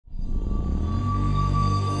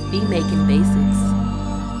Beat Making Basics.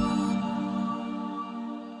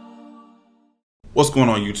 What's going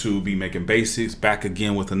on YouTube? Beat Making Basics, back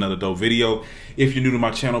again with another dope video. If you're new to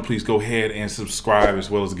my channel, please go ahead and subscribe,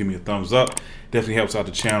 as well as give me a thumbs up. Definitely helps out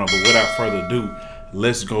the channel. But without further ado,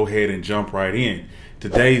 let's go ahead and jump right in.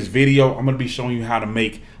 Today's video, I'm going to be showing you how to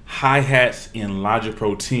make hi-hats in Logic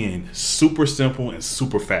Pro 10. Super simple and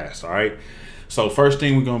super fast, all right? So first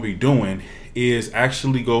thing we're going to be doing is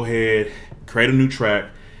actually go ahead, create a new track,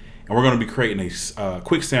 and we're going to be creating a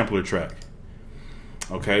quick sampler track.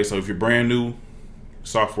 Okay, so if you're brand new,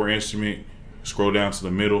 software instrument, scroll down to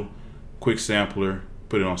the middle, quick sampler,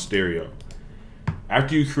 put it on stereo.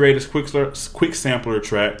 After you create this quick sampler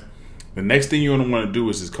track, the next thing you're going to want to do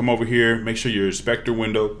is just come over here, make sure your inspector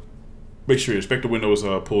window is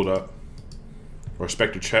pulled up, or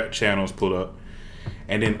inspector channel is pulled up,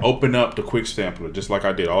 and then open up the quick sampler just like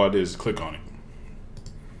I did. All I did is click on it.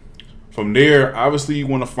 From there, obviously you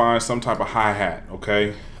want to find some type of hi-hat,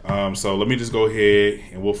 okay? So let me just go ahead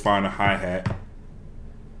and we'll find a hi-hat.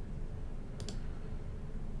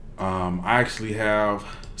 I actually have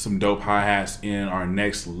some dope hi-hats in our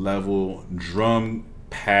next level drum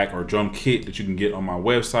pack or drum kit that you can get on my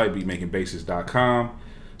website, beatmakingbasics.com.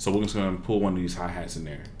 So we're just gonna pull one of these hi-hats in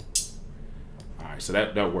there. All right, so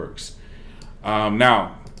that works.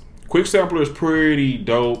 Now, quick sampler is pretty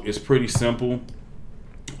dope. It's pretty simple.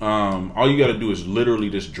 All you gotta do is literally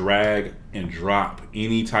just drag and drop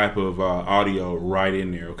any type of audio right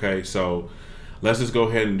in there, okay? So let's just go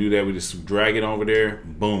ahead and do that. We just drag it over there,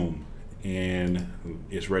 boom, and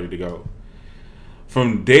it's ready to go.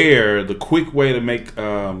 From there, the quick way to make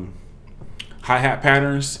hi-hat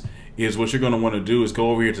patterns is what you're gonna wanna do is go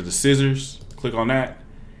over here to the scissors, click on that,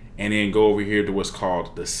 and then go over here to what's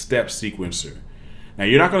called the step sequencer. Now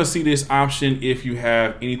you're not gonna see this option if you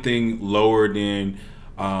have anything lower than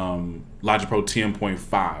Logic Pro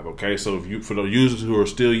 10.5, okay? So if for the users who are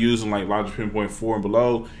still using like Logic 10.4 and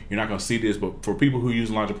below, you're not gonna see this, but for people who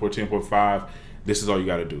use Logic Pro 10.5, this is all you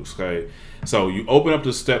gotta do, okay? So you open up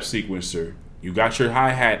the step sequencer, you got your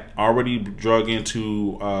hi-hat already drug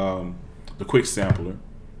into the quick sampler,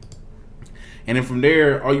 and then from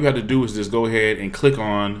there, all you have to do is just go ahead and click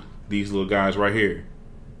on these little guys right here,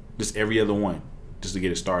 just every other one, just to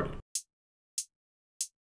get it started.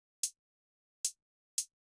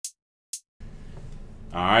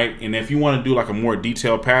 All right, and if you want to do like a more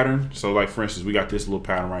detailed pattern, so like for instance, we got this little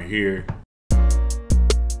pattern right here.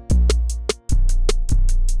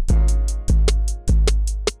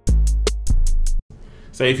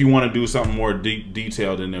 Say if you want to do something more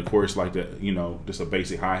detailed, and of course like the, you know, just a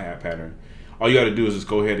basic hi-hat pattern, all you got to do is just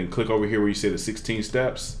go ahead and click over here where you see the 16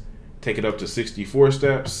 steps, take it up to 64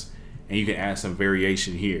 steps, and you can add some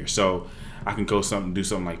variation here. So I can do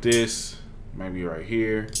something like this, maybe right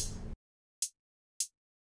here.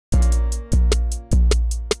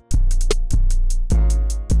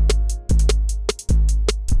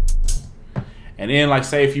 And then like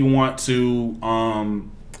say if you want to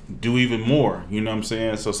do even more, you know what I'm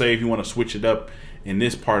saying? So say if you want to switch it up in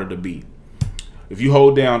this part of the beat. If you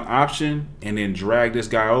hold down option and then drag this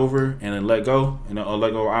guy over and then let go, and then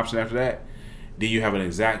let go option after that, then you have an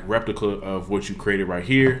exact replica of what you created right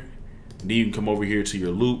here. Then you can come over here to your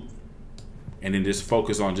loop and then just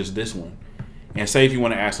focus on just this one. And say if you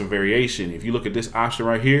want to add some variation, if you look at this option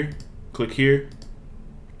right here, click here,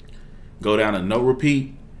 go down to note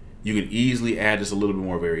repeat, you can easily add just a little bit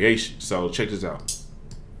more variation. So check this out.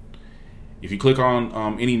 If you click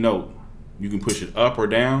on any note, you can push it up or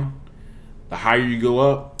down. The higher you go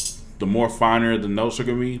up, the more finer the notes are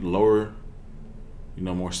gonna be, the lower, you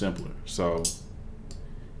know, more simpler. So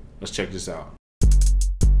let's check this out.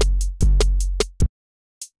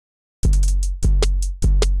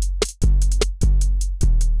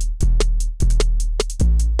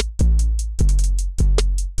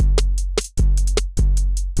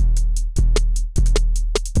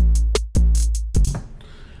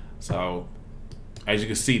 So as you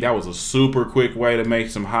can see, that was a super quick way to make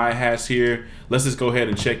some hi-hats here. Let's just go ahead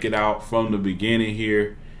and check it out from the beginning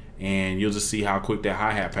here, and you'll just see how quick that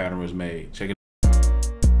hi-hat pattern was made. Check it out.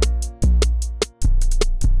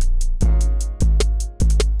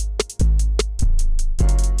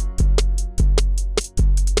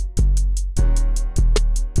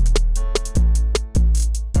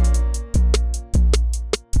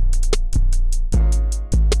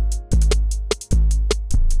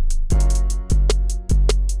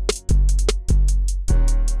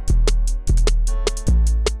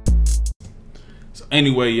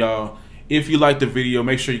 Anyway, y'all, if you like the video,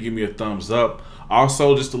 make sure you give me a thumbs up.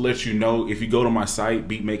 Also, just to let you know, if you go to my site,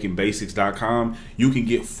 beatmakingbasics.com, you can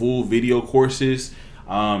get full video courses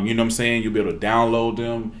You know what I'm saying? You'll be able to download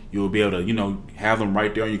them. You'll be able to, you know, have them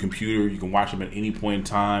right there on your computer. You can watch them at any point in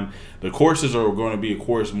time. The courses are going to be, of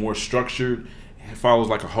course, more structured. It follows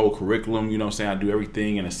like a whole curriculum. You know what I'm saying? I do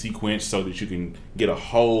everything in a sequence so that you can get a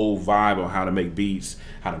whole vibe on how to make beats,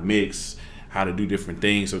 how to mix, how to do different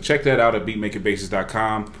things. So check that out at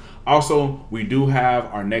beatmakingbasics.com. Also, we do have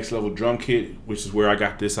our next level drum kit, which is where I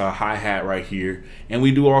got this hi-hat right here. And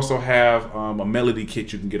we do also have a melody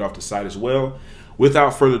kit you can get off the site as well.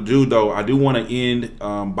 Without further ado, though, I do want to end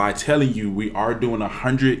by telling you we are doing a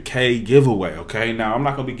 100K giveaway, okay? Now, I'm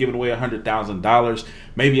not going to be giving away $100,000.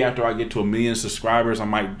 Maybe after I get to 1 million subscribers, I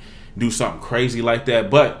might do something crazy like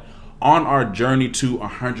that. But on our journey to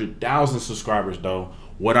 100,000 subscribers, though,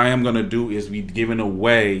 what I am going to do is be giving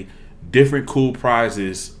away different cool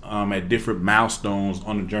prizes at different milestones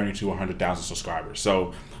on the journey to 100,000 subscribers.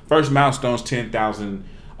 So first milestone is 10,000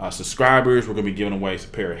 subscribers. We're going to be giving away a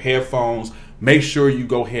pair of headphones. Make sure you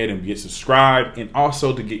go ahead and get subscribed. And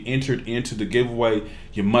also, to get entered into the giveaway,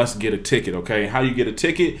 you must get a ticket, okay? How you get a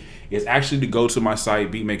ticket is actually to go to my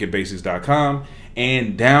site, beatmakingbasics.com,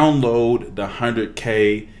 and download the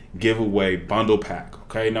 100K giveaway bundle pack,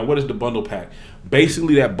 okay? Now, what is the bundle pack?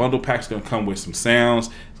 Basically, that bundle pack is going to come with some sounds.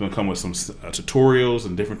 It's going to come with some tutorials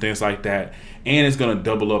and different things like that. And it's going to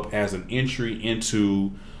double up as an entry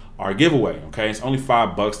into our giveaway, okay? It's only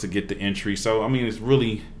 $5 to get the entry. So, I mean, it's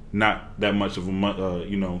really not that much of a,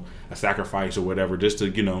 you know, a sacrifice or whatever, just to,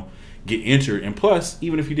 you know, get entered. And plus,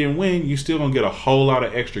 even if you didn't win, you still gonna get a whole lot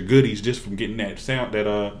of extra goodies just from getting that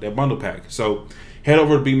that bundle pack. So head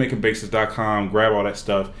over to beatmakingbasics.com, grab all that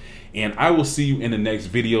stuff, and I will see you in the next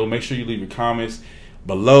video. Make sure you leave your comments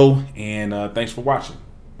below, and thanks for watching.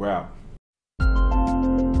 We're out.